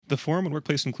The Forum on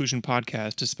Workplace Inclusion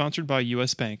podcast is sponsored by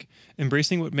U.S. Bank.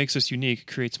 Embracing what makes us unique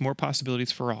creates more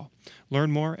possibilities for all. Learn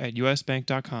more at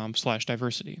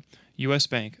usbank.com/diversity. U.S.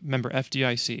 Bank, member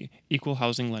FDIC, equal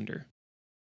housing lender.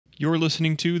 You're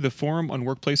listening to the Forum on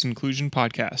Workplace Inclusion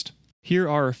podcast. Here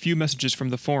are a few messages from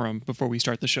the forum before we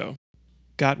start the show.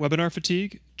 Got webinar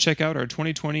fatigue? Check out our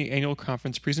 2020 annual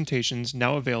conference presentations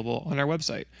now available on our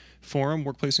website,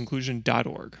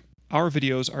 forumworkplaceinclusion.org. Our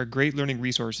videos are great learning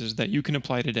resources that you can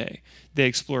apply today. They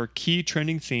explore key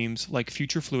trending themes like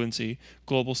future fluency,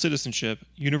 global citizenship,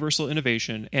 universal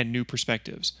innovation, and new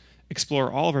perspectives.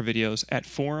 Explore all of our videos at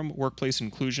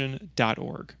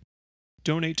forumworkplaceinclusion.org.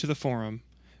 Donate to the forum.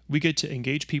 We get to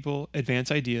engage people, advance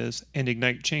ideas, and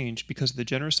ignite change because of the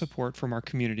generous support from our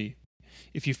community.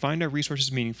 If you find our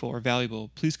resources meaningful or valuable,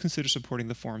 please consider supporting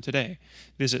the forum today.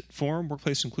 Visit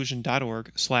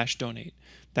forumworkplaceinclusion.org/donate.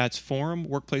 That's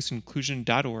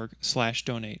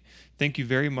forumworkplaceinclusion.org/donate. Thank you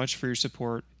very much for your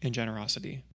support and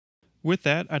generosity. With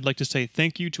that, I'd like to say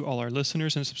thank you to all our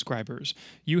listeners and subscribers.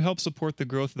 You help support the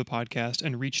growth of the podcast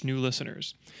and reach new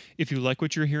listeners. If you like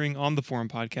what you're hearing on the Forum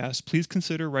podcast, please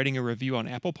consider writing a review on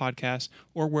Apple Podcasts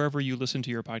or wherever you listen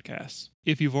to your podcasts.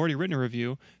 If you've already written a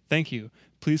review, thank you.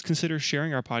 Please consider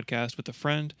sharing our podcast with a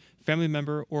friend, family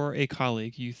member, or a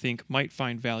colleague you think might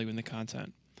find value in the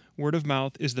content. Word of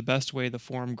mouth is the best way the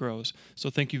forum grows,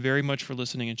 so thank you very much for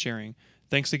listening and sharing.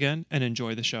 Thanks again, and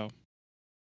enjoy the show.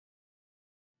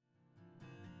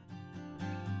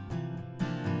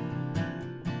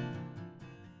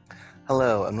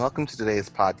 Hello, and welcome to today's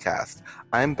podcast.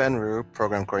 I'm Ben Rue,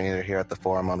 Program Coordinator here at the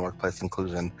Forum on Workplace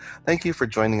Inclusion. Thank you for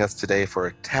joining us today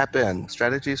for Tap In,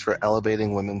 Strategies for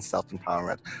Elevating Women's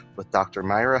Self-Empowerment with Dr.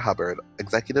 Myra Hubbard,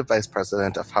 Executive Vice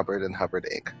President of Hubbard & Hubbard,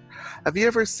 Inc. Have you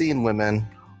ever seen women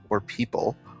or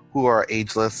people who are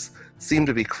ageless, seem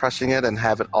to be crushing it and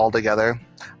have it all together?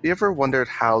 Have you ever wondered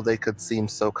how they could seem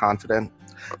so confident?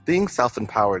 Being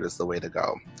self-empowered is the way to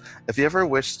go. If you ever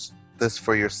wished this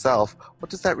for yourself, what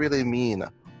does that really mean?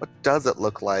 What does it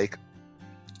look like?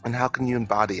 And how can you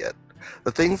embody it?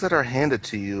 The things that are handed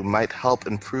to you might help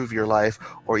improve your life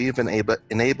or even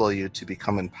enable you to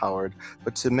become empowered.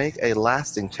 But to make a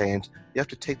lasting change, you have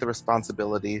to take the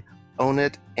responsibility, own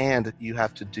it, and you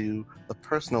have to do the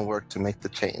personal work to make the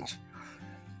change.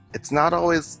 It's not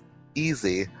always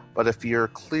easy, but if you're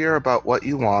clear about what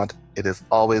you want, it is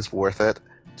always worth it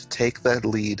to take the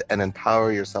lead and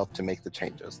empower yourself to make the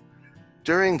changes.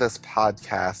 During this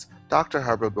podcast, Dr.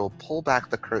 Hubbard will pull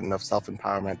back the curtain of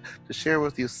self-empowerment to share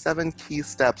with you 7 key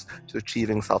steps to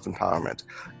achieving self-empowerment.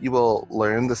 You will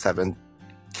learn the 7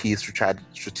 key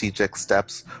strategic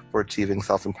steps for achieving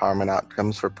self-empowerment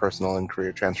outcomes for personal and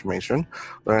career transformation,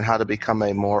 learn how to become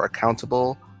a more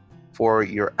accountable for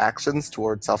your actions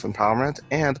toward self-empowerment,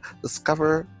 and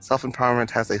discover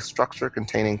self-empowerment has a structure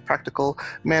containing practical,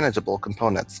 manageable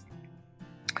components.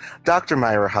 Dr.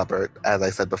 Myra Hubbard, as I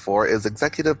said before, is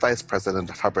Executive Vice President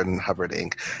of Hubbard & Hubbard,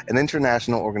 Inc., an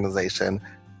international organization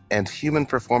and human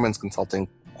performance consulting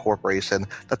corporation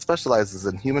that specializes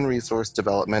in human resource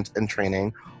development and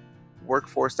training,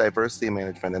 workforce diversity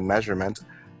management and measurement,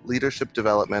 leadership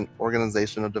development,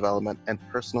 organizational development, and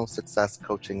personal success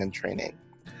coaching and training.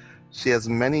 She has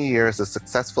many years of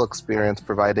successful experience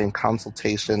providing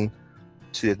consultation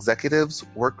to executives,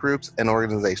 work groups, and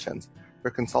organizations. Her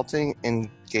consulting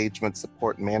engagement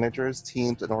support managers,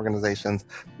 teams, and organizations to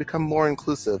become more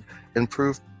inclusive,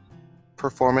 improve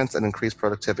performance, and increase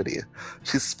productivity.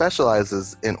 She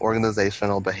specializes in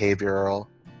organizational behavioral,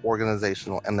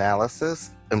 organizational analysis,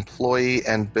 employee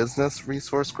and business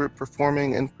resource group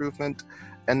performing improvement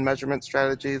and measurement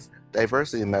strategies,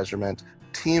 diversity measurement,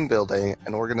 team building,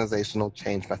 and organizational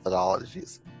change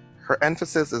methodologies. Her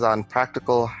emphasis is on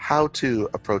practical how-to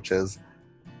approaches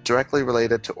directly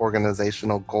related to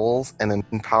organizational goals and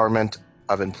empowerment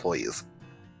of employees.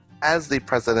 As the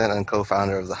president and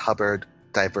co-founder of the Hubbard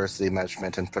Diversity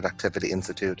Measurement and Productivity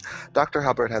Institute, Dr.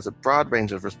 Hubbard has a broad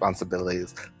range of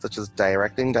responsibilities, such as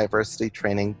directing diversity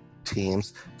training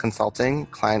teams, consulting,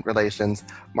 client relations,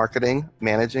 marketing,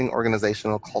 managing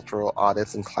organizational cultural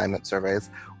audits and climate surveys,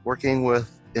 working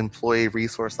with employee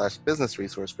resource/business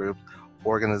resource groups,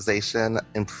 organization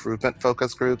improvement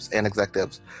focus groups, and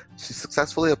executives. She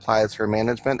successfully applies her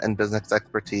management and business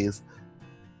expertise,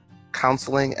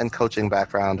 counseling, and coaching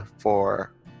background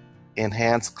for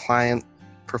enhanced client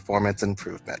performance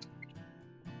improvement.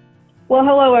 Well,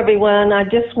 hello, everyone. I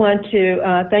just want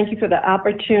to thank you for the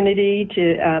opportunity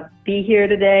to be here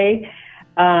today.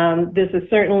 This is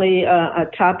certainly a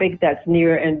topic that's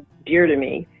near and dear to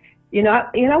me.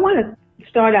 I want to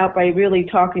start out by really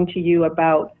talking to you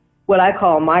about what I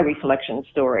call my reflection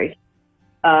story.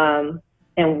 And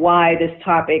and why this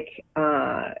topic,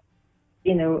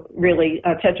 really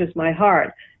touches my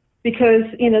heart. Because,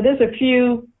 there's a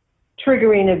few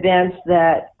triggering events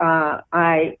that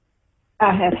I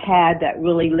have had that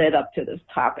really led up to this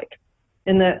topic.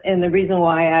 And the reason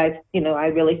why I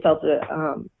really felt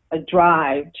a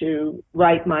drive to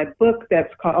write my book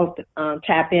that's called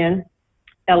Tap In,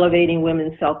 Elevating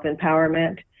Women's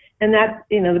Self-Empowerment. And that,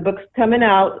 the book's coming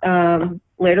out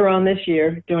later on this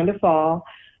year during the fall.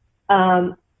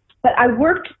 But I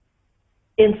worked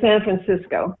in San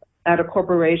Francisco at a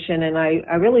corporation, and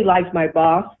I really liked my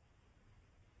boss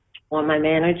or my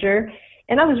manager,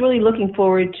 and I was really looking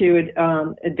forward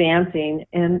to advancing.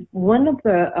 And one of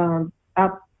the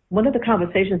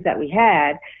conversations that we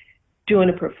had doing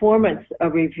a performance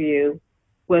review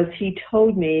was he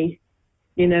told me,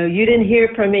 you didn't hear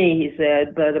from me, he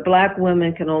said, but a Black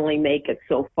woman can only make it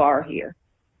so far here.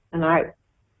 And I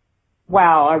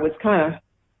was kind of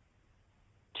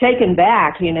taken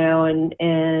back, and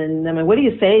I mean, what do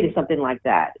you say to something like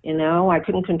that? I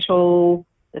couldn't control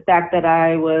the fact that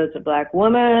I was a Black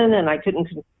woman, and I couldn't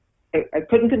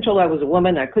control that I was a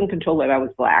woman. I couldn't control that I was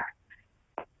Black.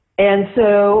 And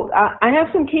so I have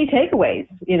some key takeaways,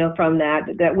 from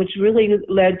that which really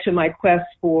led to my quest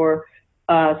for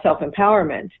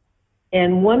self-empowerment.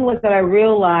 And one was that I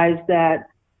realized that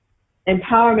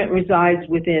empowerment resides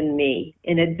within me,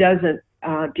 and it doesn't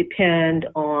depend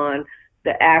on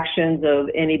the actions of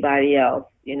anybody else,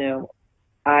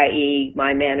 i.e.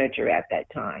 my manager at that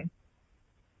time.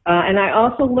 And I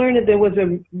also learned that there was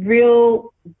a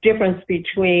real difference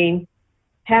between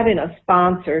having a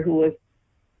sponsor who was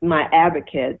my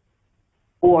advocate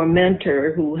or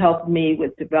mentor who helped me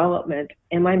with development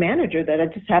and my manager that I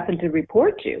just happened to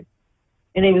report to.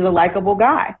 And he was a likable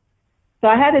guy. So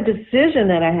I had a decision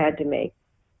that I had to make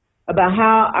about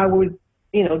how I would,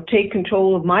 take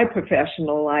control of my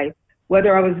professional life,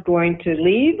 whether I was going to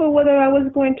leave or whether I was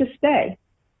going to stay.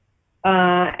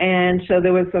 And so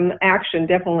there was some action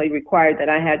definitely required that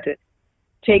I had to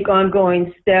take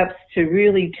ongoing steps to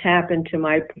really tap into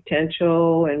my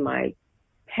potential and my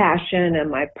passion and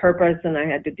my purpose. And I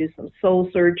had to do some soul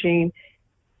searching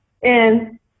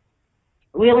and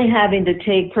really having to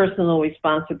take personal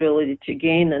responsibility to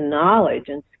gain the knowledge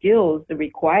and skills that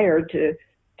required to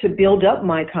build up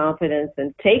my confidence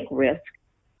and take risk.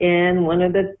 And one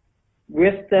of the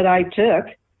risks that I took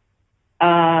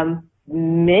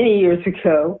many years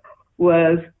ago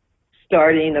was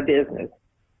starting a business.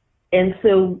 And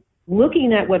so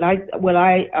looking at what I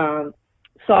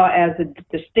saw as the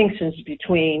distinctions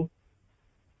between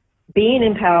being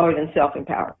empowered and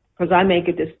self-empowered, because I make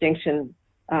a distinction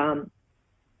along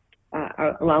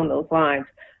those lines.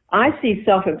 I see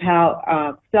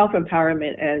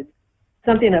self-empowerment as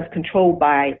something that's controlled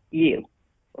by you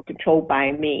or controlled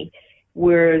by me,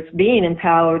 whereas being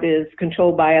empowered is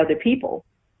controlled by other people.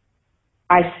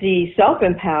 I see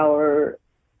self-empowered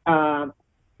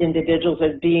individuals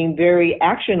as being very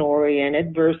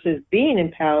action-oriented versus being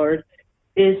empowered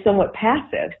is somewhat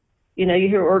passive. You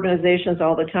hear organizations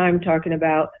all the time talking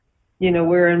about,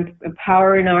 we're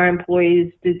empowering our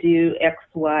employees to do X,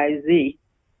 Y, Z,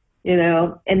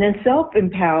 and then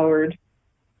self-empowered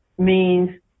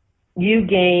means you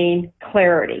gain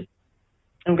clarity.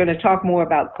 I'm going to talk more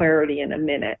about clarity in a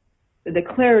minute. The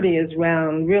clarity is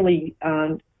around really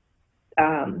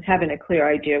having a clear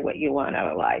idea of what you want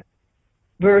out of life,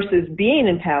 versus being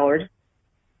empowered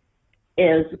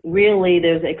is really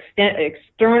there's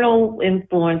external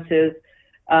influences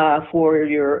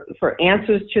for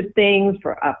answers to things,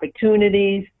 for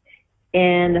opportunities,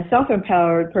 and a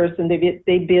self-empowered person,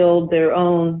 they build their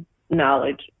own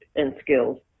knowledge and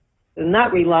skills. They're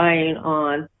not relying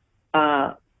on,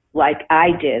 like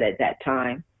I did at that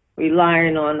time,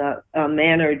 relying on a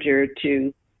manager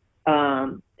to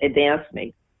advance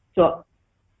me. So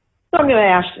I'm going to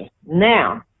ask you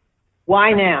now,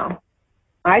 why now?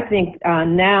 I think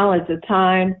now is the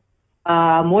time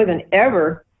more than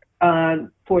ever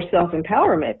for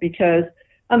self-empowerment, because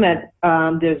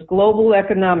there's global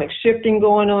economic shifting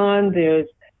going on. There's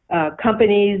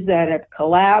companies that have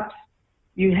collapsed.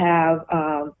 You have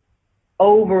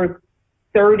over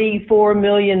 34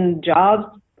 million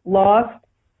jobs lost.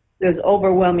 There's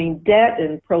overwhelming debt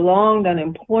and prolonged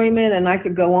unemployment, and I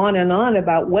could go on and on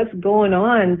about what's going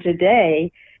on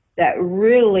today that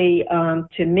really,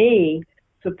 to me,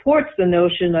 supports the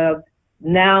notion of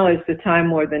now is the time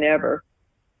more than ever.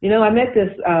 I met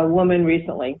this woman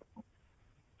recently,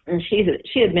 and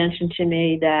she had mentioned to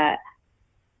me that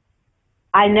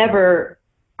I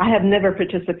have never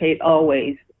participated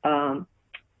always.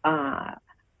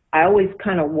 I always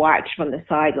kind of watch from the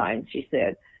sidelines, she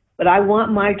said. But I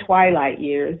want my twilight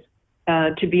years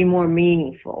to be more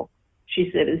meaningful. She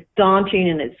said it's daunting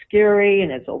and it's scary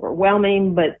and it's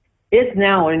overwhelming, but it's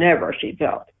now or never, she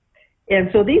felt. And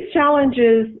so these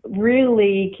challenges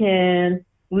really can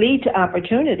lead to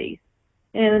opportunities.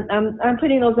 And I'm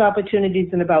putting those opportunities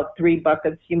in about 3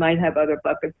 buckets. You might have other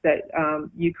buckets that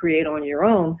you create on your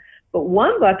own. But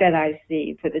one bucket I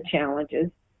see for the challenges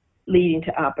leading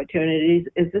to opportunities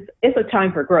is it's a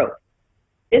time for growth.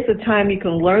 It's a time you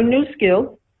can learn new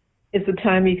skills. It's a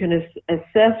time you can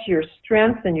assess your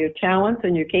strengths and your talents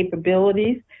and your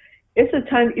capabilities. It's a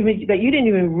time that you didn't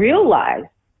even realize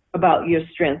about your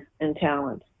strengths and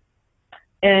talents.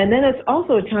 And then it's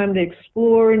also a time to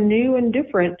explore new and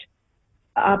different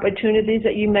opportunities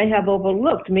that you may have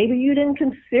overlooked. Maybe you didn't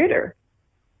consider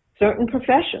certain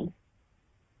professions.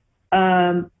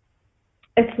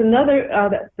 It's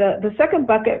another, the second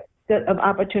bucket of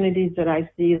opportunities that I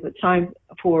see is a time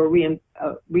for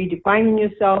redefining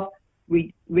yourself,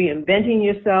 reinventing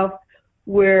yourself,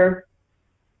 where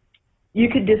you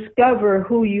could discover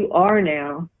who you are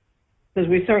now, because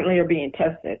we certainly are being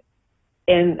tested,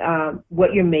 and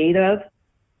what you're made of,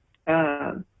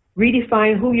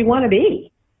 redefine who you want to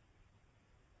be.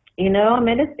 You know, I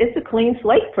mean, it's a clean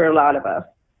slate for a lot of us,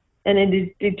 and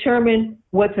then determine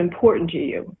what's important to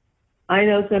you. I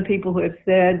know some people who have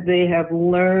said they have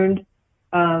learned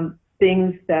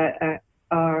things that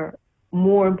are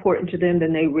more important to them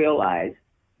than they realize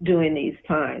during these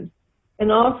times.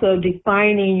 And also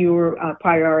defining your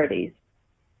priorities.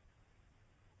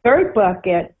 Third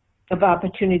bucket of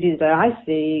opportunities that I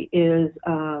see is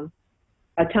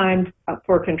a time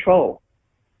for control.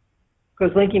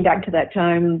 Because linking back to that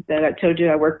time that I told you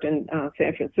I worked in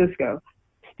San Francisco,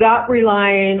 stop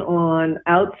relying on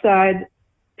outside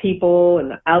people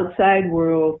and the outside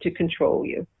world to control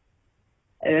you,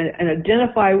 and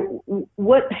identify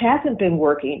what hasn't been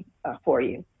working for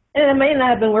you. And it may not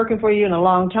have been working for you in a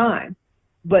long time,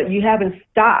 but you haven't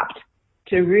stopped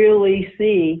to really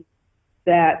see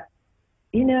that,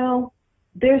 you know,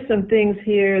 there's some things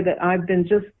here that I've been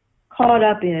just caught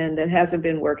up in that hasn't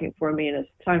been working for me, and it's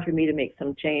time for me to make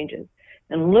some changes.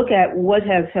 And look at what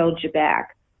has held you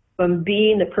back from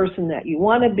being the person that you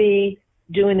want to be,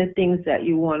 doing the things that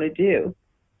you want to do.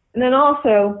 And then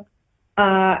also,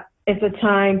 it's a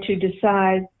time to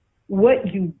decide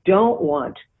what you don't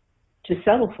want to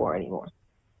settle for anymore.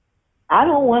 I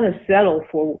don't want to settle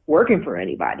for working for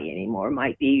anybody anymore,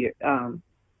 might be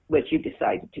what you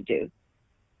decided to do.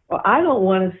 Well, I don't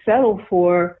want to settle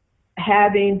for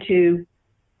having to,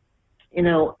 you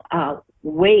know,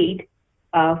 wait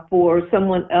for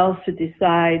someone else to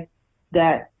decide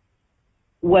that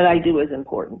what I do is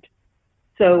important.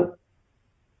 So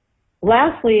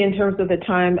lastly, in terms of the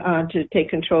time to take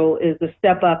control, is to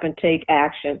step up and take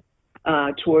action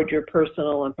toward your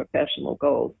personal and professional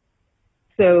goals.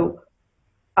 So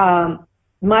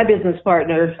my business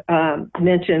partner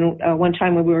mentioned one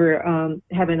time when we were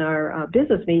having our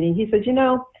business meeting, he said, you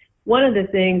know, one of the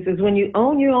things is when you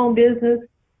own your own business,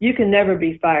 you can never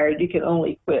be fired. You can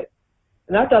only quit.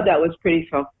 And I thought that was pretty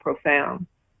profound.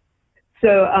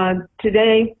 So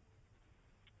today,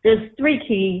 there's 3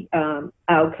 key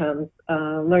outcomes,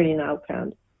 learning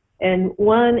outcomes. And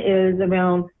one is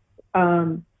around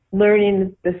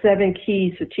learning the 7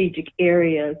 key strategic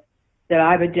areas that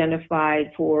I've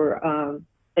identified for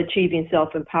achieving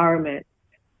self-empowerment,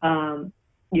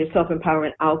 your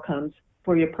self-empowerment outcomes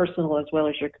for your personal as well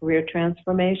as your career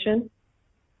transformation.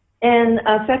 And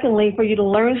secondly, for you to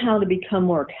learn how to become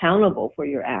more accountable for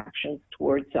your actions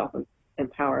towards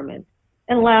self-empowerment.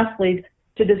 And lastly,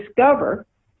 to discover,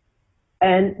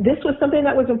 and this was something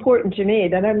that was important to me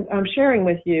that I'm sharing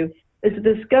with you, is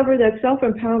to discover that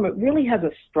self-empowerment really has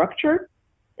a structure,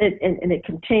 and it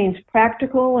contains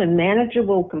practical and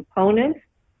manageable components,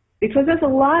 because there's a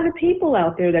lot of people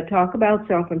out there that talk about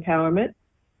self-empowerment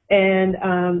and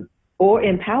or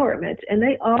empowerment, and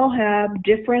they all have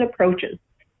different approaches.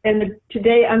 And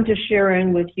today I'm just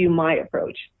sharing with you my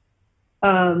approach.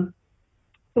 So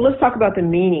let's talk about the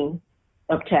meaning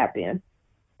of Tap In.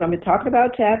 So I'm going to talk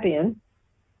about Tap In.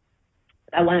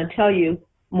 I want to tell you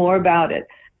more about it.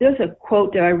 There's a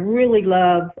quote that I really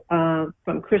love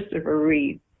from Christopher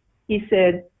Reeve. He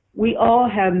said, "We all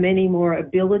have many more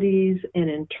abilities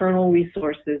and internal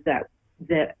resources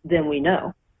than we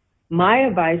know. My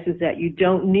advice is that you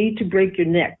don't need to break your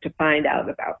neck to find out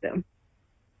about them."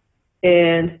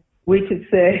 And we could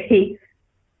say,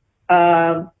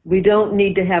 we don't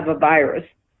need to have a virus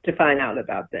to find out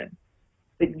about them.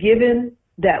 But given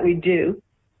that we do,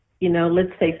 you know,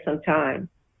 let's take some time.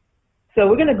 So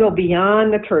we're going to go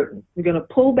beyond the curtain. We're going to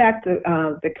pull back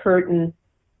the curtain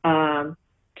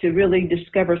to really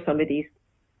discover some of these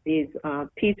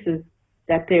pieces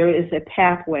that there is a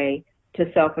pathway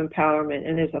to self-empowerment,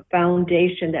 and there's a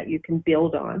foundation that you can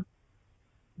build on.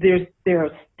 There are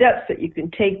steps that you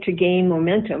can take to gain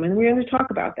momentum, and we're going to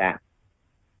talk about that.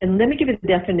 And let me give you the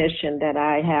definition that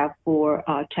I have for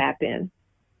Tap In.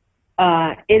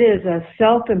 It is a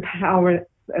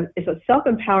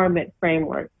self-empowerment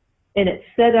framework, and it's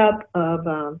set up of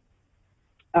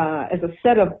as a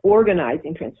set of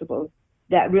organizing principles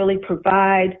that really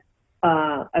provide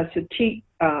a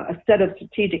set of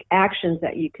strategic actions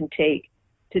that you can take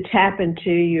to tap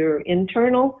into your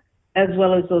internal as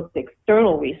well as those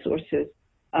external resources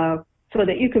so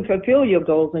that you can fulfill your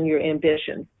goals and your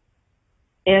ambitions.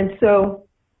 And so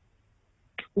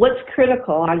what's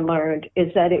critical, I learned,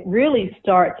 is that it really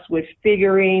starts with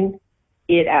figuring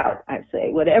it out, I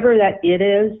say, whatever that it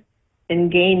is,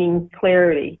 and gaining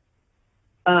clarity.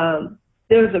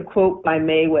 There's a quote by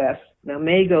Mae West. Now,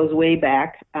 Mae goes way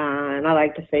back, and I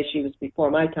like to say she was before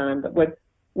my time, but what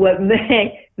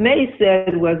Mae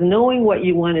said was, knowing what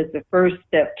you want is the first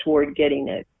step toward getting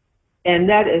it. And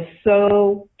that is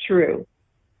so true.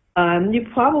 You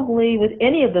probably, with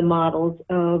any of the models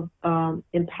of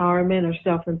empowerment or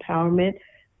self-empowerment,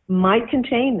 might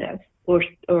contain this, or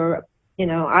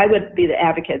I would be the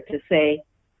advocate to say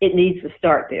it needs to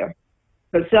start there.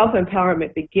 But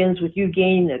self-empowerment begins with you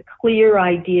gaining a clear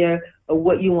idea of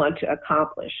what you want to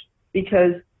accomplish,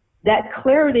 because that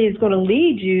clarity is going to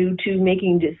lead you to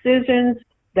making decisions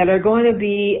that are going to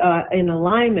be in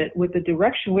alignment with the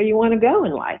direction where you want to go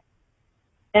in life.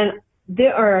 And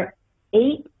there are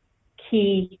 8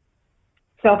 key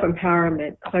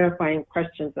self-empowerment clarifying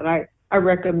questions that I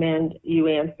recommend you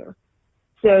answer.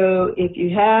 So if you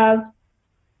have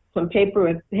some paper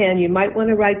and pen, you might want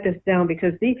to write this down,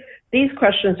 because these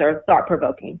questions are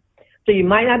thought-provoking. So you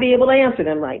might not be able to answer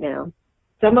them right now.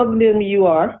 Some of them you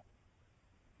are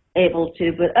able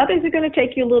to, but others are going to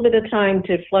take you a little bit of time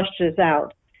to flush this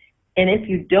out. And if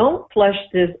you don't flush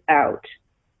this out,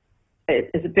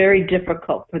 it's very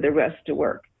difficult for the rest to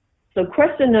work. So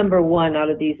question number 1 out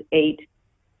of these 8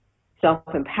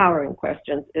 self-empowering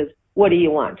questions is, what do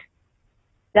you want?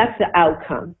 That's the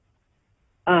outcome.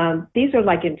 These are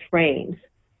like in frames.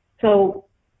 So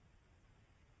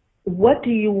what do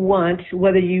you want?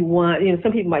 Whether you want,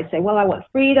 some people might say, well, I want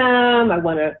freedom.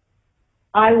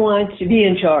 I want to be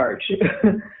in charge.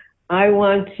 I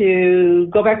want to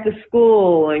go back to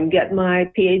school and get my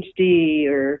PhD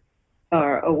or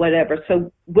whatever.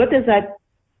 So what's that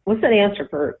answer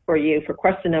for you for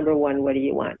question number 1, what do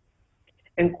you want?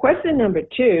 And question number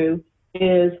 2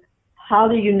 is, how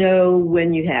do you know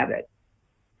when you have it?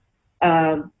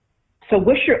 So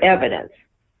what's your evidence?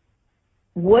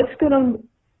 What's going to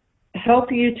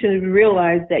help you to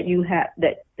realize that you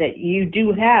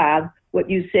do have what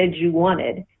you said you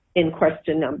wanted in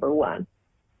question number 1?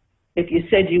 If you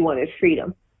said you wanted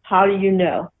freedom, how do you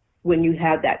know when you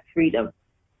have that freedom?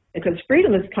 Because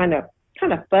freedom is kind of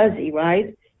fuzzy,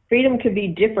 right? Freedom can be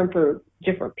different for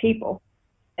different people.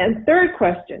 And third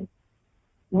question,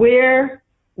 where,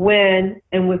 when,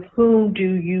 and with whom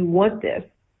do you want this?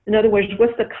 In other words,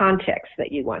 what's the context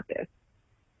that you want this?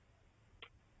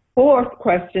 Fourth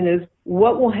question is,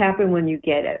 what will happen when you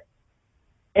get it?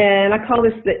 And I call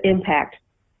this the impact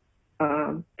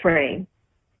frame,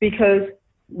 because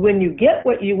when you get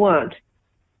what you want,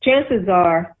 chances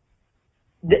are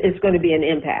that it's going to be an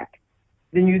impact.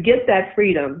 When you get that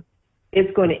freedom,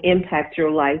 it's going to impact your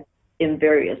life in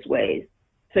various ways.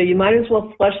 So you might as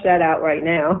well flush that out right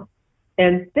now.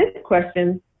 And fifth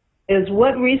question is,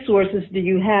 what resources do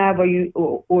you have or you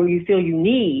feel you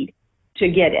need to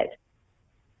get it?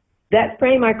 That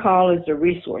frame I call is the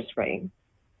resource frame.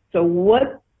 So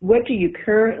what do you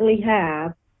currently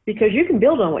have? Because you can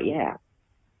build on what you have.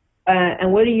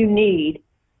 And what do you need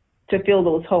to fill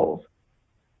those holes?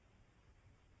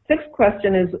 Sixth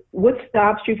question is, what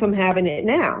stops you from having it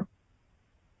now?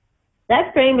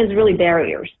 That frame is really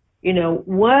barriers.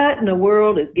 What in the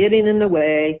world is getting in the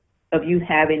way of you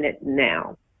having it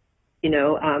now?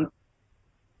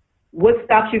 What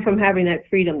stops you from having that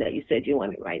freedom that you said you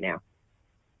wanted right now?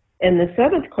 And the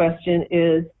seventh question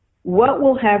is, what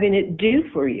will having it do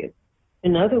for you?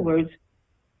 In other words,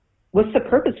 what's the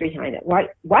purpose behind it? Why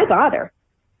bother?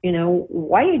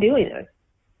 Why are you doing this?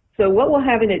 So what will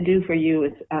having it do for you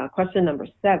is question number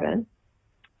 7.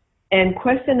 And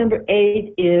question number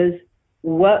 8 is,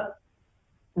 what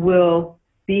will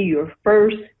be your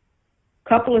first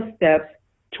couple of steps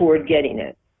toward getting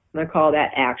it? And I call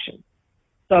that action.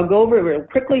 So I'll go over it real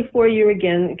quickly for you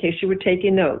again in case you were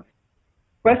taking notes.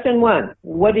 Question 1,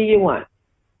 what do you want?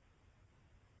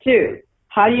 2,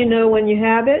 how do you know when you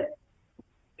have it?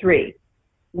 3,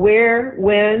 where,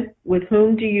 when, with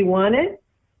whom do you want it?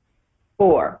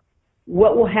 4,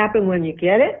 what will happen when you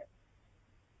get it?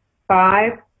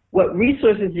 5, what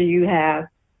resources do you have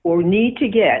or need to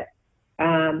get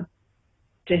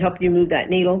to help you move that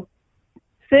needle?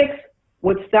 6,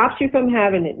 what stops you from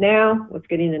having it now? What's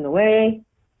getting in the way?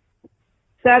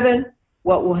 7,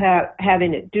 what will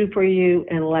having it do for you?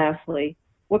 And lastly,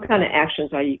 what kind of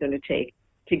actions are you going to take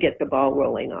to get the ball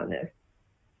rolling on this?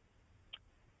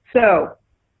 So,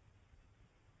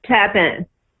 tap in.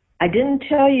 I didn't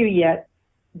tell you yet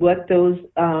what those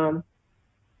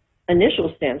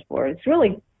initials stands for. It's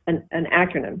really an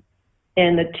acronym.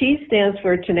 And the T stands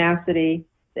for tenacity,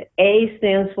 the A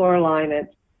stands for alignment,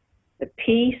 the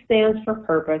P stands for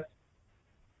purpose,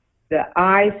 the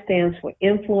I stands for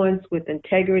influence with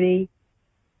integrity,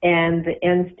 and the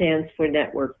N stands for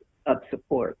network of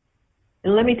support.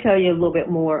 And let me tell you a little bit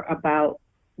more about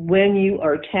when you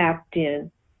are tapped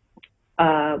in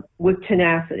with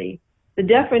tenacity. The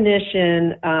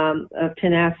definition of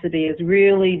tenacity is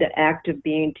really the act of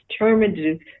being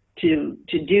determined to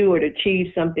do or to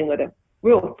achieve something with a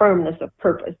real firmness of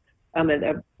purpose, and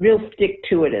a real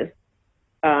stick-to-itness.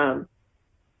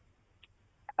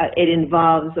 It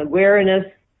involves awareness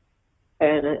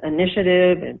and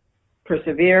initiative and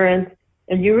perseverance,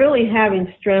 and you're really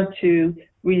having strength to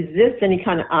resist any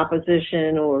kind of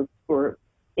opposition or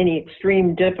any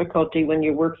extreme difficulty when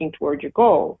you're working toward your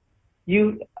goal.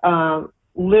 You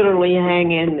literally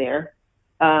hang in there,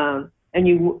 and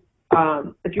you,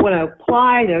 if you want to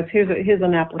apply this, here's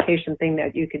an application thing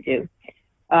that you could do.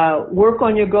 Work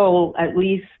on your goal at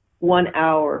least 1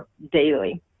 hour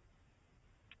daily.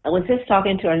 I was just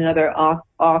talking to another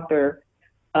author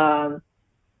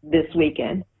this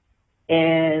weekend,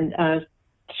 and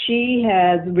she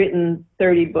has written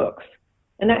 30 books.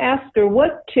 And I asked her,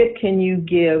 what tip can you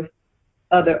give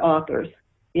other authors?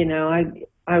 You know,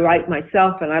 I write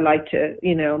myself, and I like to,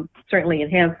 you know, certainly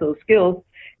enhance those skills.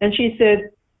 And she said,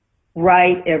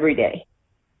 write every day.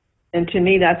 And to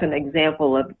me, that's an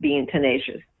example of being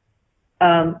tenacious.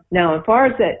 Now, as far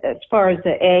as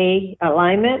the A,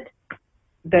 alignment,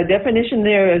 the definition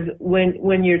there is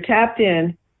when you're tapped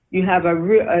in, you have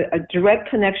a direct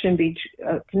connection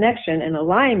and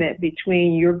alignment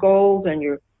between your goals and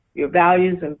your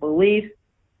values and beliefs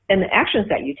and the actions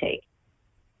that you take.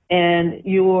 And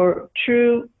your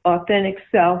true, authentic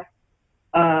self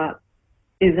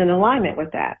is in alignment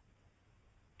with that,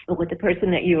 with the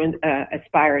person that you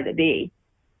aspire to be.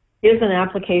 Here's an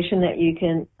application that you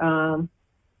can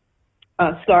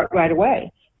start right away,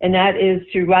 and that is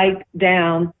to write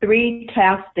down 3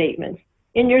 task statements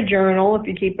in your journal, if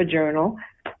you keep a journal,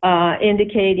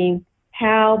 indicating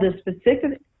how the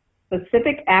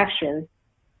specific actions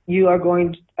you are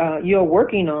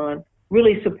working on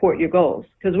really support your goals.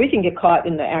 Because we can get caught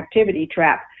in the activity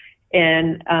trap,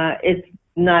 and it's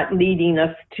not leading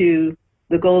us to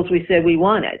the goals we said we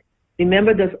wanted.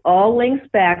 Remember, this all links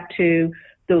back to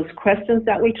those questions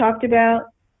that we talked about.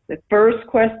 The first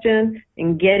question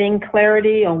in getting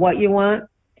clarity on what you want.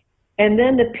 And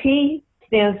then the P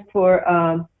stands for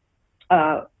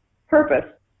purpose.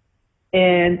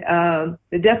 And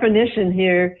the definition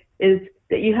here is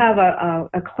that you have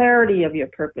a clarity of your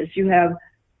purpose. You have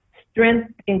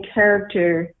strength in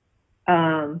character,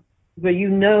 where you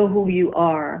know who you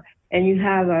are, and you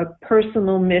have a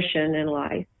personal mission in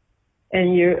life.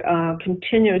 And you're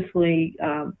continuously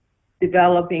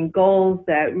developing goals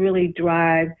that really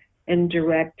drive and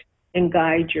direct and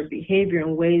guide your behavior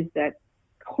in ways that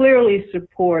clearly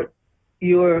support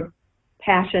your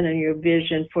passion and your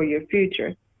vision for your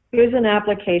future. Here's an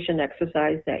application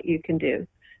exercise that you can do.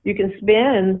 You can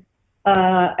spend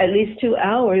at least 2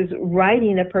 hours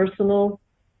writing a personal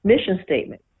mission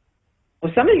statement.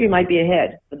 Well, some of you might be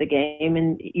ahead of the game,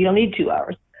 and you don't need 2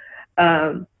 hours.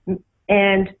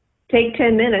 And take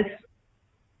 10 minutes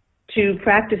to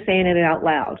practice saying it out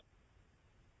loud.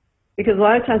 Because a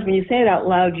lot of times when you say it out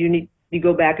loud, you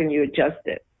go back and you adjust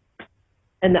it.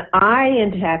 And the I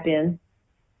in tap in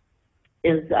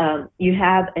is you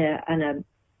have an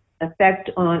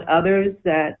effect on others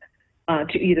that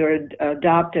to either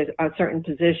adopt a certain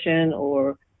position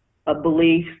or a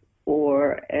belief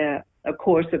or a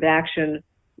course of action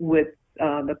with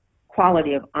the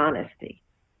quality of honesty.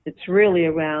 It's really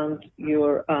around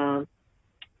your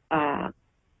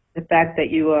the fact that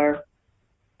you are,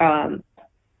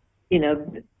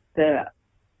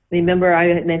 remember I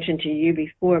had mentioned to you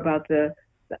before about the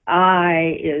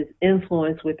I is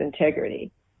influence with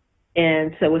integrity.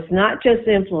 And so it's not just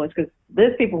influence, because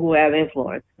there's people who have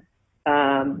influence,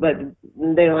 but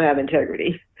they don't have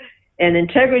integrity. And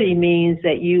integrity means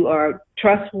that you are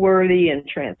trustworthy and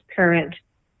transparent,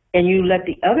 and you let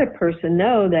the other person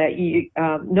know that you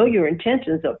know your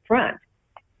intentions up front.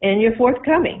 and you're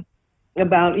forthcoming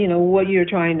about, what you're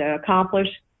trying to accomplish.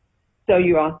 So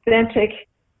you're authentic.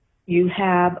 You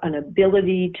have an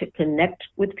ability to connect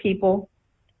with people,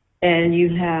 and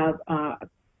you have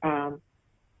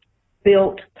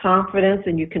built confidence,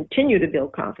 and you continue to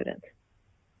build confidence.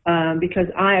 Because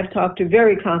I have talked to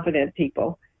very confident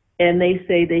people, and they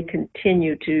say they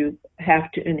continue to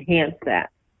have to enhance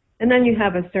that. And then you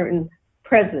have a certain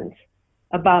presence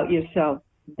about yourself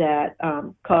that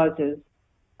causes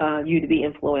you to be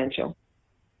influential.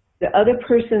 The other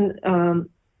person,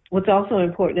 what's also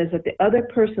important is that the other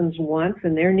person's wants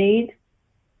and their needs,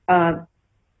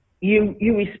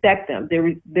 you respect them.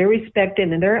 They're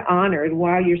respected and they're honored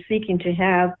while you're seeking to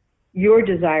have your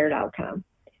desired outcome.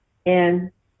 And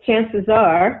chances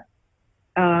are,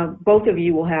 both of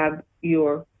you will have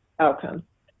your outcome.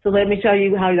 So let me tell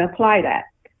you how to apply that.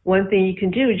 One thing you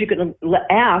can do is you can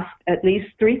ask at least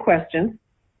 3 questions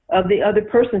of the other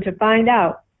person to find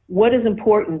out what is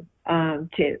important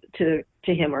to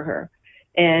him or her,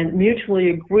 and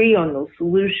mutually agree on those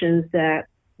solutions that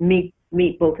meet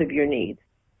both of your needs.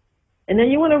 And then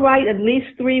you want to write at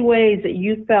least 3 ways that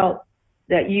you felt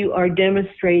that you are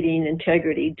demonstrating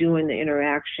integrity during the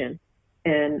interaction,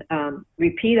 and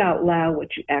repeat out loud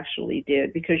what you actually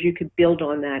did, because you could build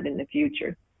on that in the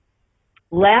future.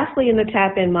 Lastly, in the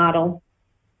tap-in model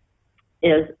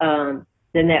is the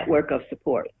network of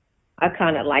support. I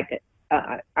kind of like it.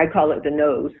 I call it the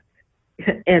NOS,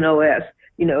 N-O-S,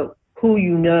 who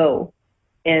you know.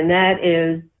 And that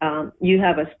is you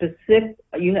have specific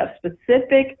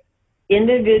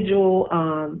individuals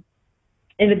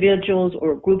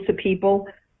or groups of people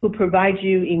who provide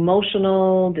you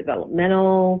emotional,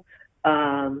 developmental,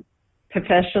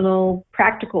 professional,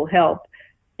 practical help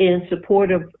in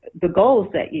support of the goals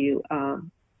that you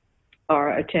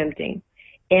are attempting.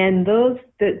 And those,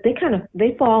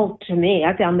 they fall, to me,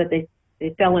 I found that they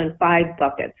fell in 5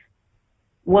 buckets.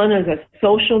 One is a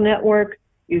social network.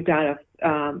 You've got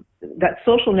that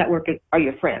social network are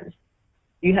your friends.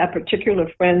 You have particular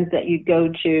friends that you go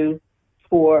to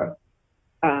for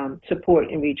support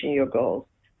in reaching your goals.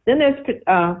 Then there's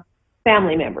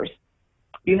family members.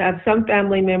 You have some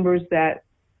family members that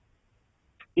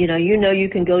you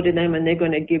can go to them and they're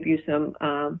going to give you some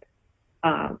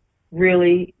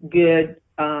really good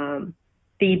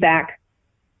feedback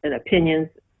and opinions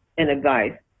and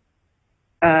advice.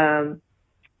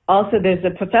 Also, there's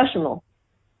a professional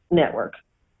network,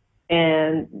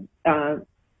 and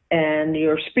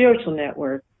your spiritual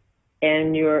network,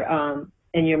 and your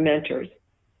mentors.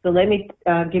 So let me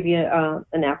give you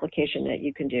an application that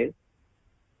you can do.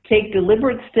 Take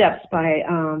deliberate steps by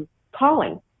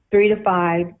calling 3 to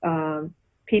 5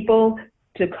 people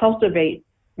to cultivate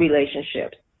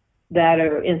relationships that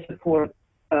are in support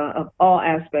of all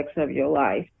aspects of your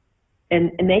life,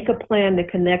 and make a plan to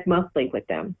connect monthly with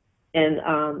them. And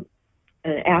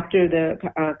after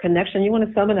the connection, you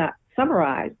want to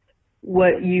summarize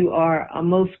what you are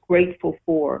most grateful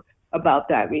for about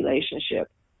that relationship.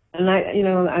 And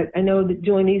I know that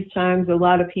during these times, a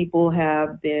lot of people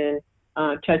have been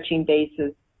touching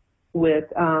bases with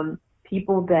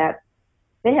people that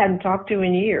they hadn't talked to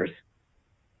in years,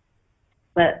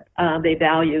 but they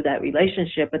value that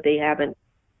relationship, but they haven't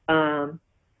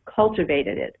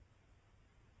cultivated it.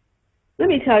 Let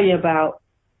me tell you about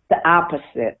the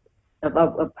opposite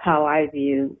of how I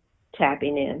view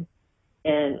tapping in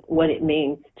and what it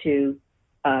means to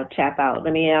tap out.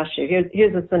 Let me ask you,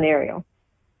 here's a scenario.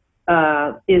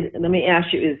 Let me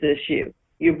ask you, is this you?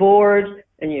 You're bored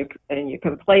and you're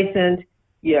complacent,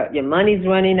 your money's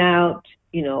running out,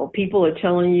 people are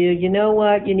telling you, you know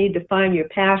what, you need to find your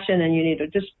passion and you need to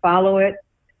just follow it,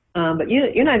 but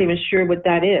you're not even sure what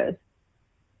that is.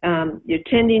 You're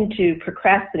tending to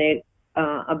procrastinate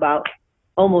about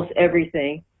almost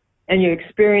everything, and you're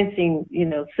experiencing,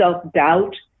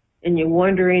 self-doubt, and you're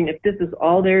wondering if this is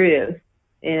all there is.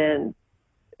 And,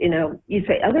 you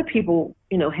say other people,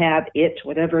 have it,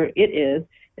 whatever it is,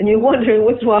 and you're wondering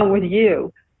what's wrong with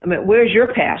you. I mean, where's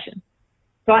your passion?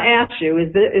 So I ask you,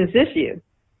 is this you?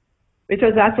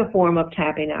 Because that's a form of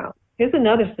tapping out. Here's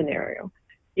another scenario,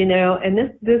 and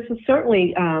this is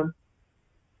certainly,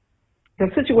 the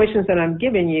situations that I'm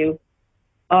giving you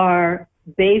are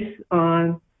based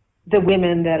on the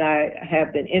women that I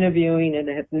have been interviewing and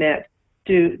have met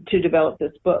to develop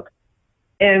this book.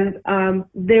 And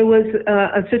there was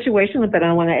a situation that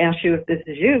I want to ask you if this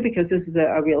is you, because this is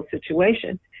a real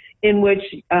situation, in which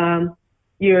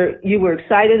you were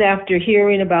excited after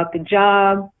hearing about the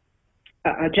job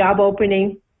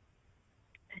opening,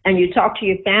 and you talked to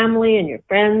your family and your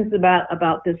friends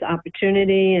about this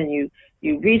opportunity, and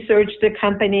you researched the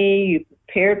company, you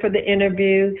prepared for the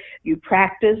interview. You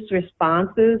practice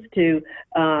responses to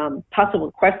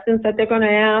possible questions that they're going to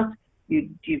ask.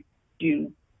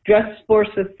 You dress for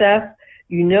success.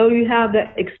 You know you have the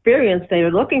experience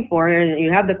they're looking for, and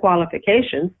you have the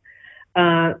qualifications.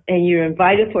 And you're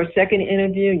invited for a second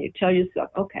interview, and you tell yourself,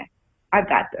 okay, I've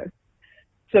got this.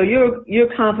 So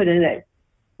you're confident that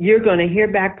you're going to hear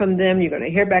back from them. You're going to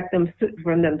hear back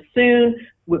from them soon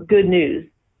with good news.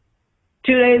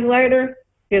 2 days later,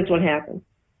 here's what happens.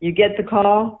 You get the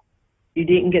call, you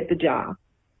didn't get the job.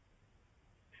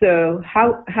 So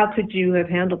how could you have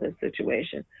handled this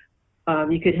situation?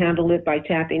 You could handle it by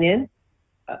tapping in,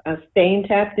 staying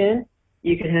tapped in.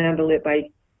 You could handle it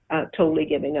by totally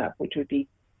giving up, which would be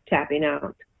tapping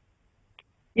out.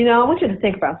 You know, I want you to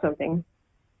think about something,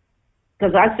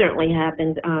 because I certainly have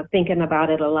been thinking about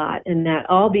it a lot, and that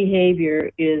all behavior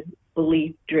is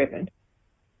belief-driven.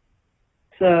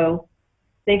 So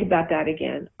think about that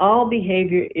again. All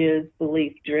behavior is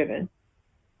belief-driven.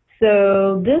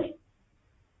 So this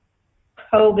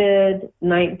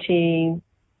COVID-19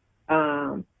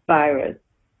 virus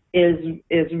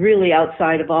is really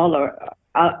outside of all our,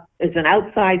 it's an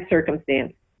outside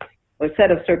circumstance, or a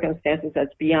set of circumstances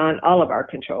that's beyond all of our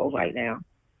control right now.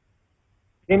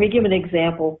 Let me give an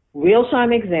example,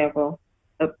 real-time example,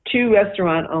 of 2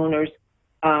 restaurant owners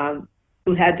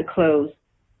who had to close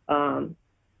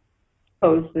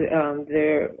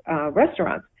their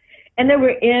restaurants. And they were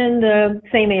in the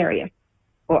same area,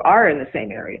 or are in the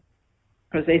same area,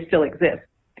 because they still exist.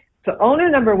 So owner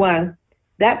number 1,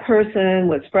 that person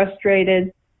was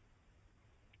frustrated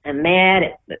and mad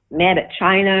at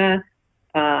China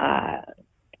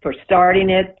for starting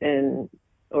it, and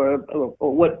or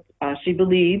what she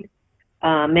believed,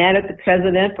 mad at the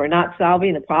president for not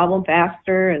solving the problem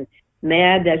faster, and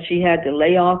mad that she had to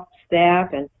lay off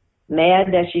staff, and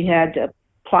mad that she had to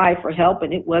apply for help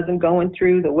and it wasn't going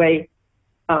through the way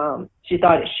she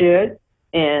thought it should,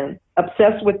 and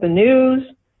obsessed with the news.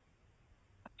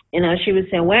 You know, she was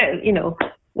saying,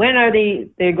 when are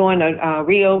they're going to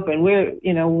reopen?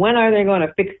 When are they going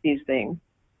to fix these things?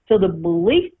 So the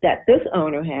belief that this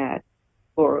owner had,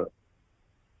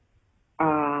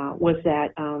 was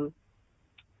that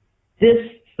this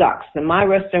sucks, and my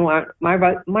restaurant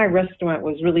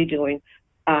was really doing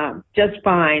just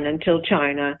fine until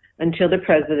China, until the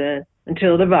president,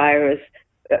 until the virus,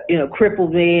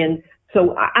 crippled me, and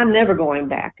so I'm never going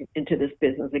back into this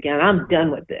business again. I'm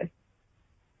done with this.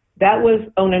 That was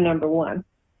owner number 1.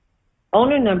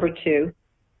 Owner number 2,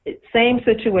 same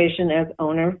situation as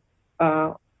owner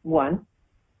 1.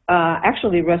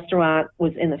 Actually, the restaurant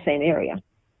was in the same area,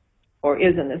 or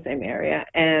is in the same area,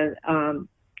 and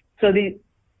so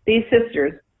these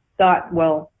sisters thought,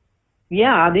 well,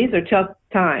 yeah, these are tough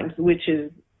times, which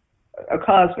is a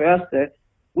cause for us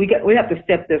we have to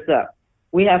step this up.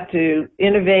 We have to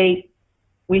innovate.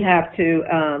 We have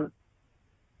to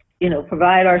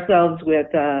provide ourselves with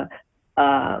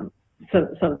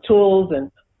some tools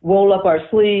and roll up our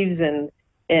sleeves, and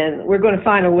we're going to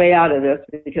find a way out of this,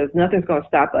 because nothing's going to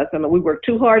stop us. I mean, we worked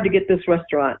too hard to get this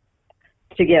restaurant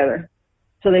together.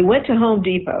 So they went to Home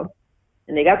Depot,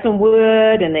 and they got some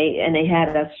wood, and they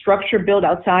had a structure built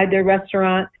outside their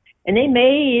restaurant, and they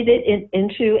made it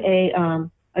into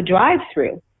a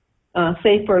drive-through,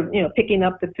 safe for picking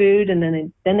up the food, and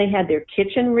then they had their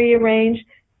kitchen rearranged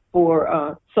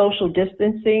for social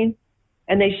distancing,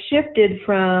 and they shifted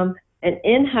from an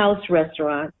in-house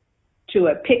restaurant to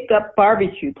a pick-up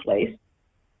barbecue place,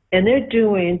 and they're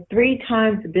doing 3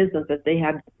 times the business that they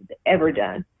have ever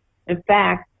done. In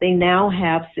fact, they now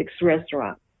have 6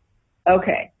 restaurants.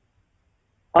 Okay,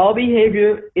 all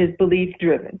behavior is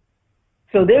belief-driven.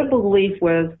 So their belief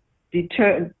was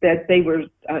that they were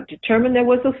determined there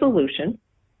was a solution.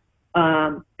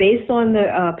 Based on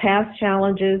the past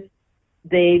challenges,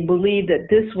 they believed that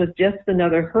this was just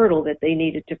another hurdle that they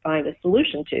needed to find a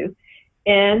solution to,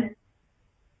 and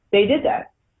they did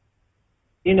that.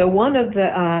 One of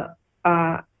the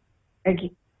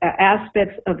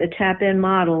aspects of the tap-in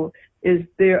model is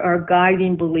there are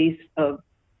guiding beliefs of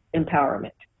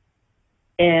empowerment.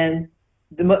 And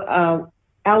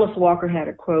Alice Walker had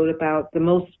a quote about the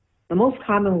most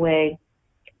common way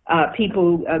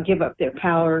people give up their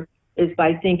power is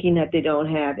by thinking that they don't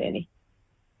have any.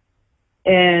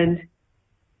 And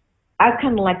I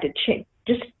kind of like to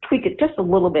just tweak it just a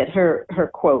little bit, her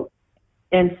quote,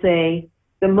 and say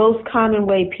the most common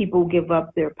way people give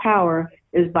up their power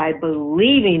is by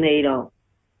believing they don't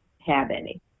have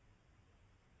any.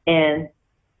 And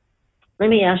let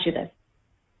me ask you this.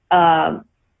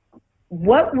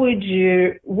 What would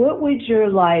your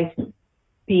life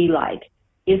be like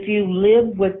if you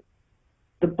lived with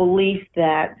the belief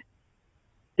that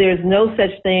there's no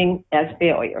such thing as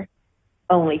failure,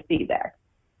 only feedback.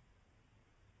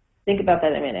 Think about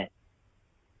that a minute.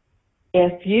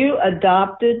 If you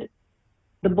adopted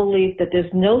the belief that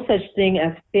there's no such thing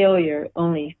as failure,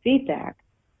 only feedback,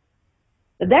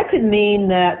 that could mean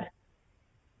that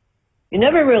you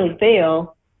never really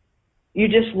fail, you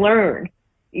just learn.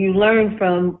 You learn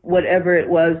from whatever it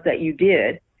was that you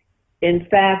did. In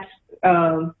fact,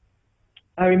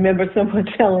 I remember someone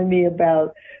telling me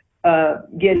about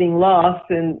getting lost,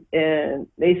 and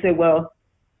they said, well,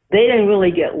 they didn't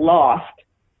really get lost.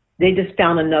 They just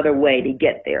found another way to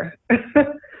get there.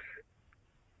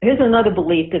 Here's another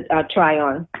belief that I try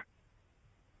on.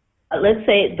 Let's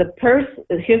say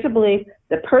here's a belief: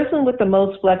 the person with the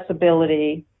most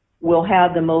flexibility will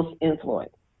have the most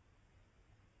influence.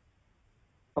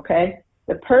 Okay?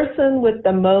 The person with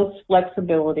the most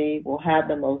flexibility will have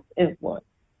the most influence.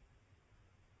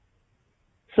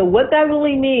 So what that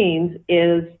really means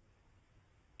is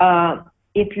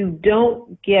if you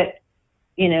don't get,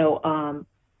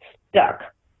 stuck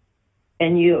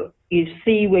and you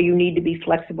see where you need to be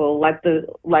flexible, like the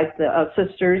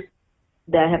sisters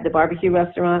that have the barbecue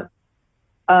restaurant,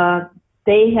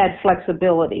 they had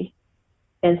flexibility.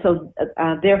 And so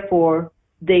therefore,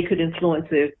 they could influence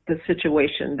the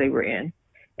situation they were in.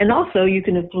 And also, you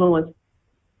can influence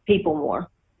people more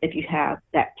if you have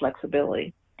that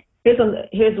flexibility.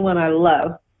 Here's one I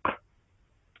love,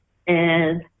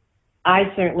 and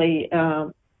I certainly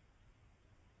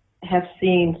have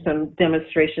seen some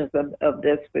demonstrations of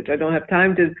this, which I don't have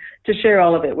time to share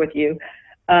all of it with you.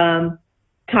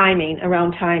 Timing.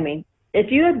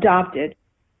 If you adopted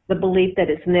the belief that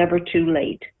it's never too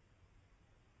late,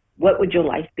 what would your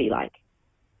life be like?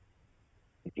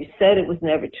 If you said it was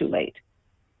never too late.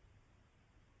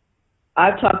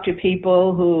 I've talked to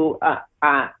people who,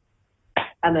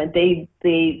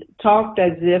 they talked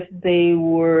as if they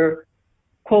were,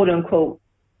 quote unquote,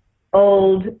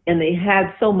 old, and they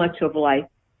had so much of life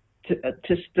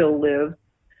to still live.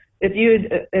 If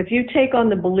you take on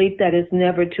the belief that it's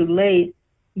never too late,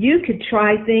 you could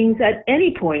try things at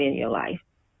any point in your life.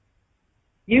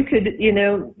 You could,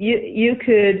 you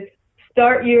could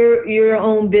start your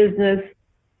own business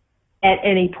at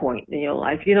any point in your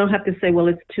life. You don't have to say, well,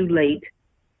 it's too late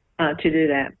to do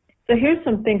that. So here's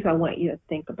some things I want you to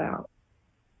think about.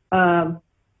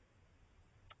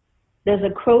 There's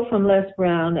a quote from Les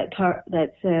Brown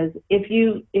that says, if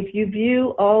you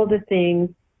view all the things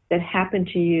that happen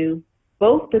to you,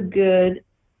 both the good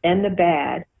and the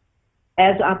bad,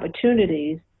 as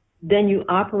opportunities, then you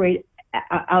operate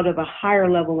out of a higher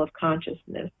level of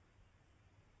consciousness.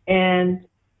 And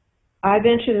I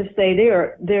venture to say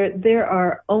there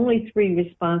are only 3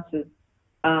 responses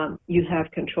you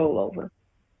have control over.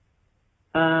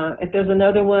 If there's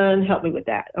another one, help me with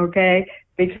that, okay?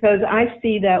 Because I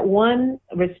see that one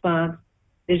response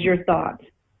is your thoughts.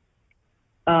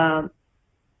 What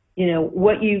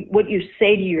you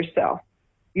say to yourself.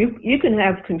 You can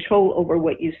have control over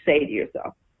what you say to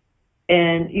yourself.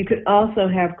 And you could also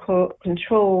have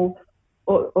control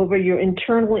over your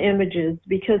internal images,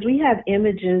 because we have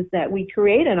images that we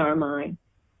create in our mind,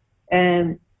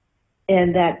 and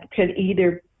that could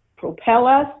either propel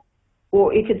us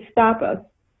or it could stop us.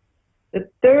 The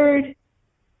third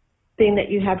thing that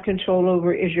you have control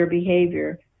over is your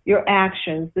behavior, your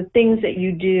actions, the things that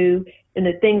you do and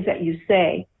the things that you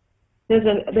say. There's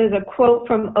a quote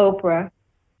from Oprah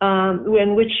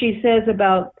in which she says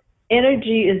about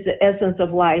energy is the essence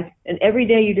of life, and every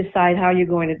day you decide how you're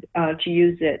going to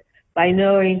use it by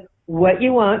knowing what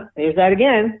you want, there's that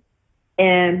again,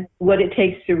 and what it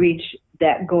takes to reach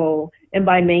that goal, and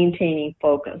by maintaining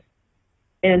focus.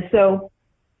 And so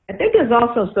I think there's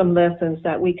also some lessons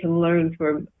that we can learn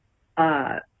from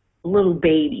little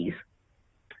babies.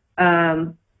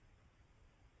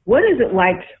 What is it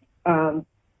like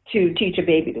to teach a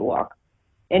baby to walk?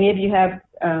 Any of you have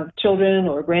children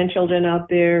or grandchildren out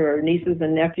there, or nieces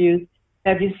and nephews?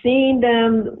 Have you seen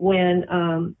them when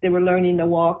they were learning to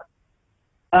walk?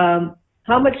 How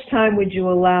much time would you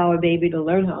allow a baby to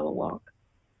learn how to walk?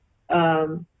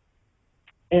 And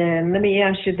let me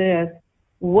ask you this.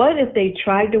 What if they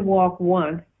tried to walk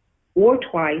once or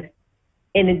twice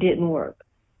and it didn't work?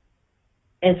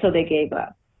 And so they gave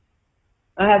up.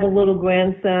 I have a little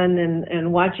grandson,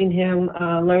 and watching him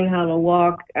learn how to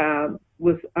walk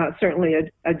was certainly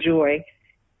a joy.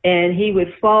 And he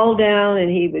would fall down, and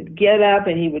he would get up,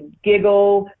 and he would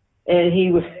giggle, and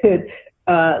he would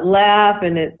laugh,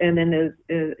 and then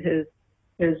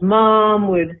his mom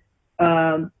would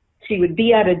she would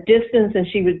be at a distance, and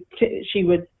she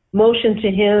would motion to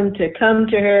him to come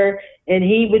to her, and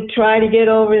he would try to get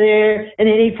over there, and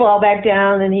then he'd fall back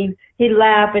down, and he'd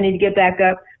laugh, and he'd get back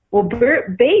up. Well,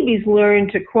 babies learn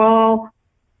to crawl,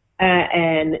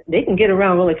 and they can get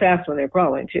around really fast when they're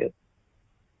crawling too.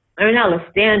 I mean, how to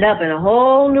stand up, and a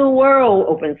whole new world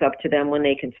opens up to them when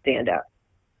they can stand up,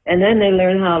 and then they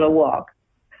learn how to walk.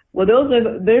 Well, those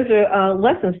are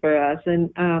lessons for us.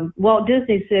 And Walt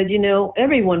Disney said, you know,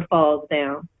 everyone falls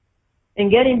down,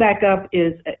 and getting back up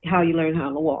is how you learn how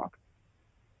to walk.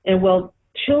 And well,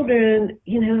 children,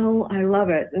 you know, I love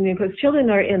it. I mean, because children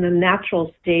are in the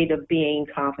natural state of being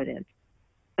confident.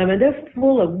 I mean, they're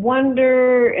full of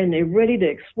wonder, and they're ready to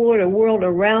explore the world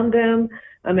around them.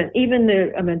 I mean, even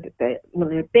when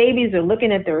their babies are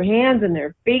looking at their hands and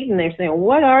their feet, and they're saying,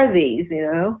 "What are these?" You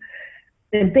know,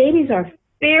 and babies are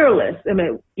fearless. I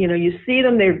mean, you know, you see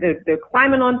them; they're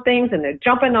climbing on things and they're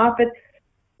jumping off it.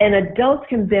 And adults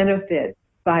can benefit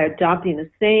by adopting the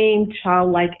same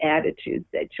childlike attitudes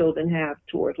that children have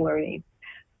towards learning.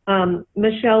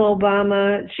 Michelle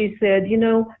Obama, she said, you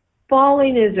know,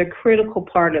 falling is a critical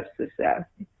part of success.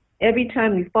 Every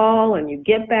time you fall and you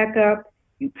get back up,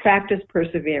 you practice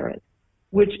perseverance,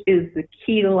 which is the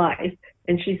key to life.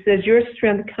 And she says your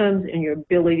strength comes in your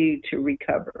ability to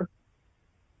recover.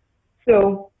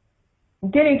 So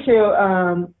getting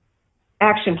to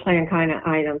action plan kind of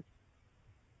items.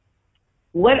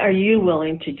 What are you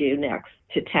willing to do next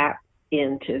to tap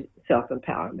into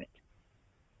self-empowerment?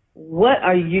 What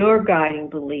are your guiding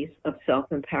beliefs of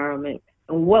self-empowerment,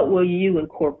 and what will you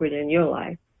incorporate in your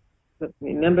life? But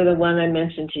remember the one I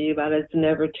mentioned to you about, it's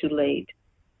never too late.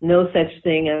 No such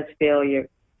thing as failure.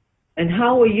 And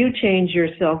how will you change your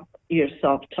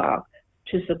self-talk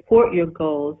to support your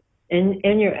goals and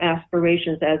your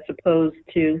aspirations as opposed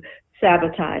to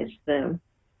sabotage them?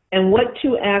 And what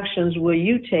 2 actions will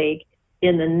you take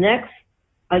in the next,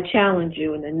 I challenge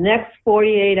you, in the next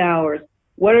 48 hours,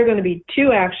 what are going to be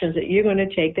 2 actions that you're going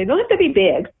to take? They don't have to be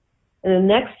big. In the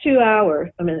next 2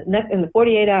 hours, in the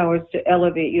 48 hours, to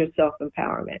elevate your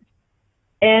self-empowerment.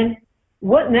 And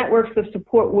what networks of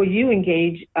support will you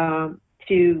engage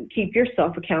to keep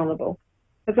yourself accountable?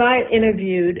 Because I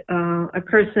interviewed a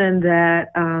person that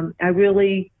I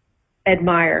really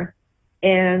admire,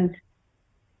 and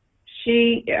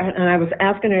I was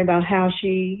asking her about how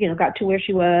she, you know, got to where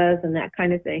she was and that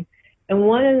kind of thing. And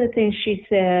one of the things she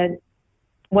said,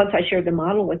 once I shared the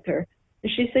model with her,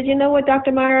 she said, you know what,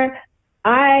 Dr. Myra,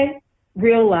 I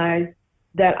realized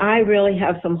that I really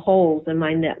have some holes in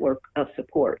my network of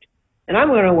support, and I'm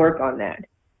going to work on that.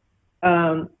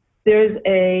 There's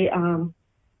a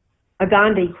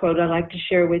Gandhi quote I'd like to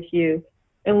share with you,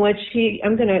 in which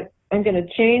I'm going to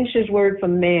change his word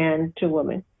from man to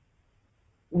woman.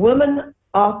 Woman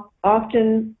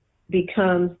often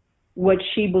becomes what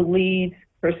she believes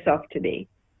herself to be.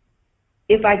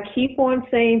 If I keep on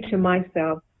saying to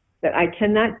myself that I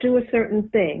cannot do a certain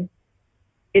thing,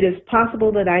 it is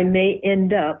possible that I may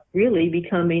end up really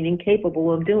becoming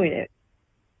incapable of doing it.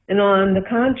 And on the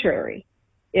contrary,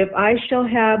 if I shall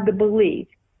have the belief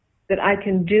that I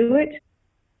can do it,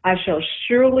 I shall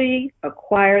surely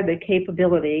acquire the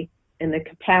capability and the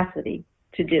capacity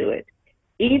to do it,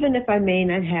 even if I may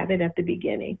not have it at the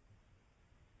beginning.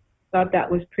 Thought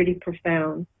that was pretty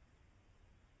profound.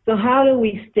 So how do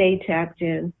we stay tapped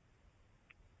in?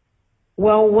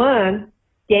 Well, one,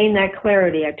 gain that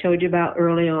clarity I told you about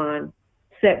early on.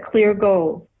 Set clear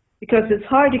goals, because it's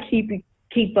hard to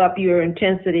keep up your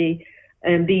intensity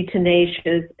and be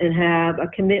tenacious and have a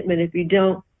commitment if you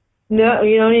don't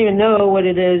even know what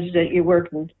it is that you're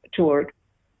working toward.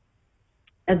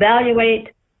 Evaluate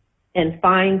and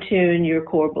fine-tune your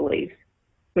core beliefs,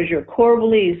 because your core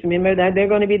beliefs, remember that they're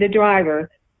going to be the driver,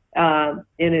 and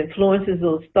influences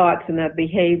those thoughts and that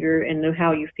behavior and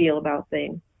how you feel about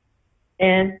things.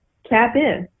 And tap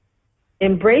in,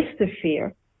 embrace the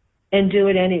fear, and do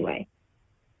it anyway.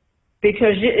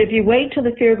 Because if you wait till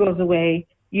the fear goes away,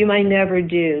 you might never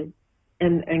do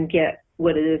and get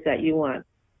what it is that you want.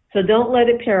 So don't let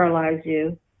it paralyze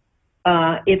you.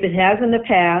 If it has in the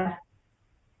past,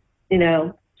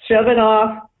 shove it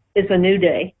off. It's a new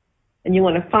day. And you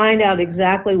want to find out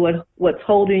exactly what's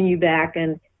holding you back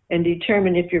and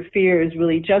determine if your fear is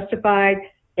really justified.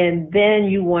 And then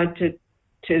you want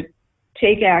to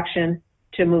take action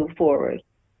to move forward.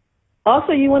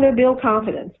 Also, you want to build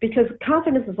confidence, because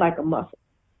confidence is like a muscle.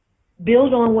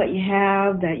 Build on what you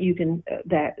have that you can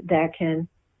that can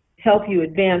help you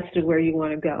advance to where you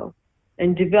want to go,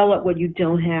 and develop what you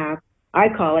don't have. I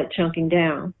call it chunking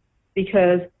down,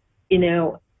 because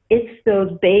it's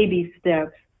those baby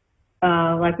steps,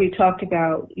 like we talked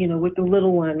about, with the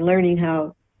little one, learning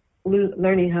how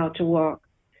to walk,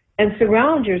 and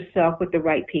surround yourself with the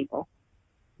right people.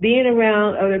 being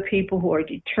around other people who are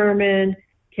determined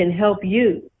can help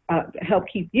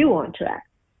keep you on track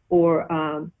or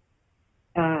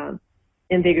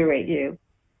invigorate you.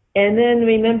 And then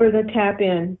remember the tap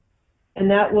in, and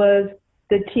that was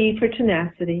the T for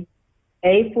tenacity,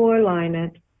 A for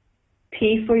alignment,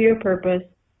 P for your purpose,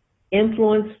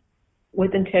 influence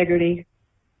with integrity,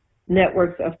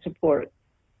 networks of support.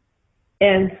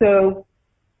 And so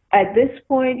at this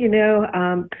point,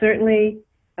 certainly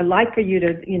I'd like for you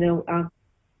to,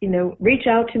 reach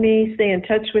out to me, stay in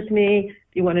touch with me.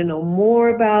 If you want to know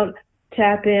more about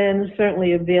Tap In,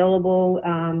 certainly available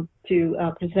to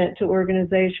present to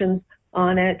organizations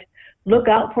on it. Look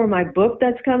out for my book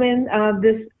that's coming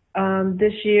this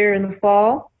year in the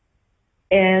fall.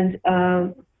 And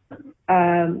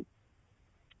I'll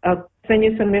send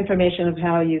you some information of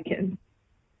how you can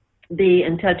be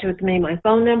in touch with me. My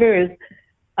phone number is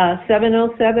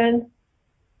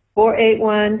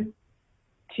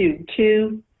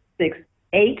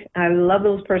 707-481-2268. I love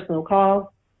those personal calls.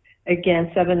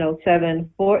 Again,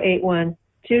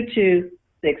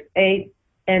 707-481-2268.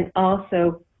 And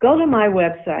also go to my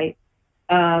website.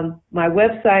 My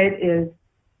website is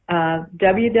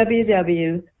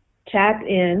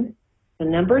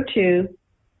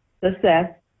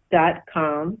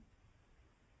www.tapin2success.com.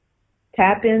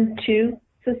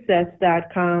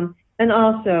 tapin2success.com. And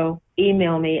also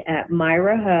email me at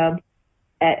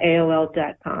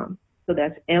myrahub@aol.com. So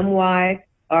that's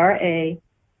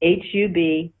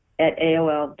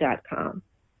MYRAHUB@aol.com.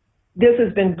 This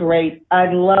has been great.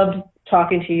 I loved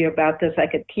talking to you about this. I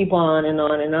could keep on and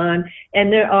on and on.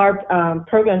 And there are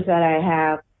programs that I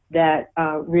have that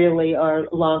really are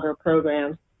longer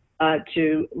programs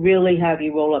to really have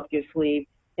you roll up your sleeve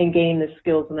and gain the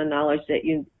skills and the knowledge that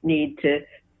you need to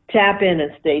tap in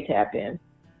and stay tapped in.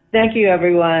 Thank you,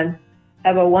 everyone.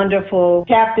 Have a wonderful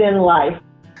tapped in life.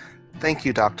 Thank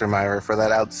you, Dr. Myra, for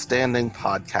that outstanding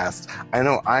podcast. I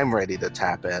know I'm ready to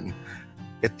tap in.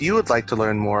 If you would like to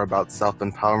learn more about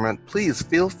self-empowerment, please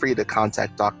feel free to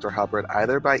contact Dr. Hubbard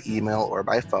either by email or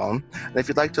by phone. And if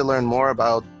you'd like to learn more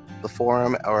about the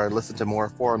forum or listen to more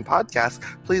forum podcasts,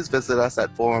 please visit us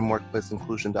at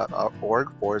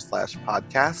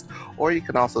forumworkplaceinclusion.org/podcast, or you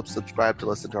can also subscribe to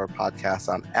listen to our podcasts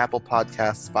on Apple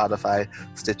Podcasts, Spotify,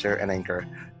 Stitcher, and Anchor.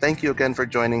 Thank you again for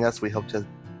joining us. We hope to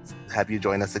have you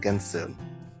join us again soon.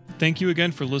 Thank you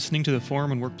again for listening to the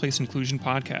Forum on Workplace Inclusion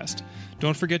podcast.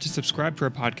 Don't forget to subscribe to our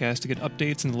podcast to get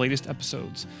updates on the latest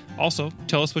episodes. Also,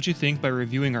 tell us what you think by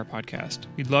reviewing our podcast.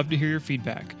 We'd love to hear your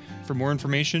feedback. For more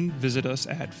information, visit us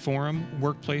at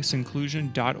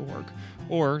forumworkplaceinclusion.org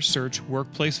or search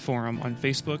Workplace Forum on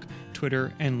Facebook,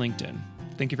 Twitter, and LinkedIn.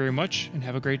 Thank you very much and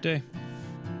have a great day.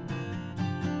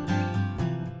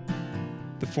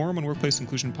 The Forum on Workplace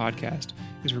Inclusion podcast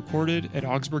is recorded at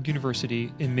Augsburg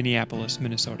University in Minneapolis,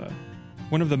 Minnesota.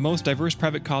 One of the most diverse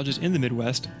private colleges in the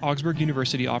Midwest, Augsburg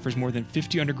University offers more than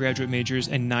 50 undergraduate majors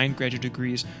and 9 graduate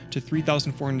degrees to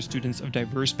 3,400 students of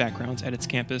diverse backgrounds at its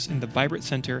campus in the vibrant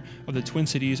center of the Twin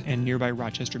Cities and nearby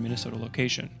Rochester, Minnesota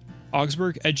location.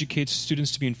 Augsburg educates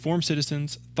students to be informed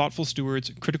citizens, thoughtful stewards,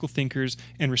 critical thinkers,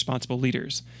 and responsible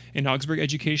leaders. And Augsburg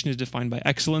education is defined by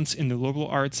excellence in the liberal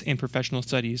arts and professional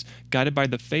studies, guided by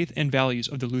the faith and values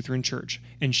of the Lutheran Church,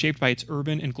 and shaped by its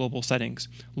urban and global settings.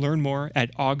 Learn more at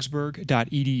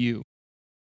augsburg.edu.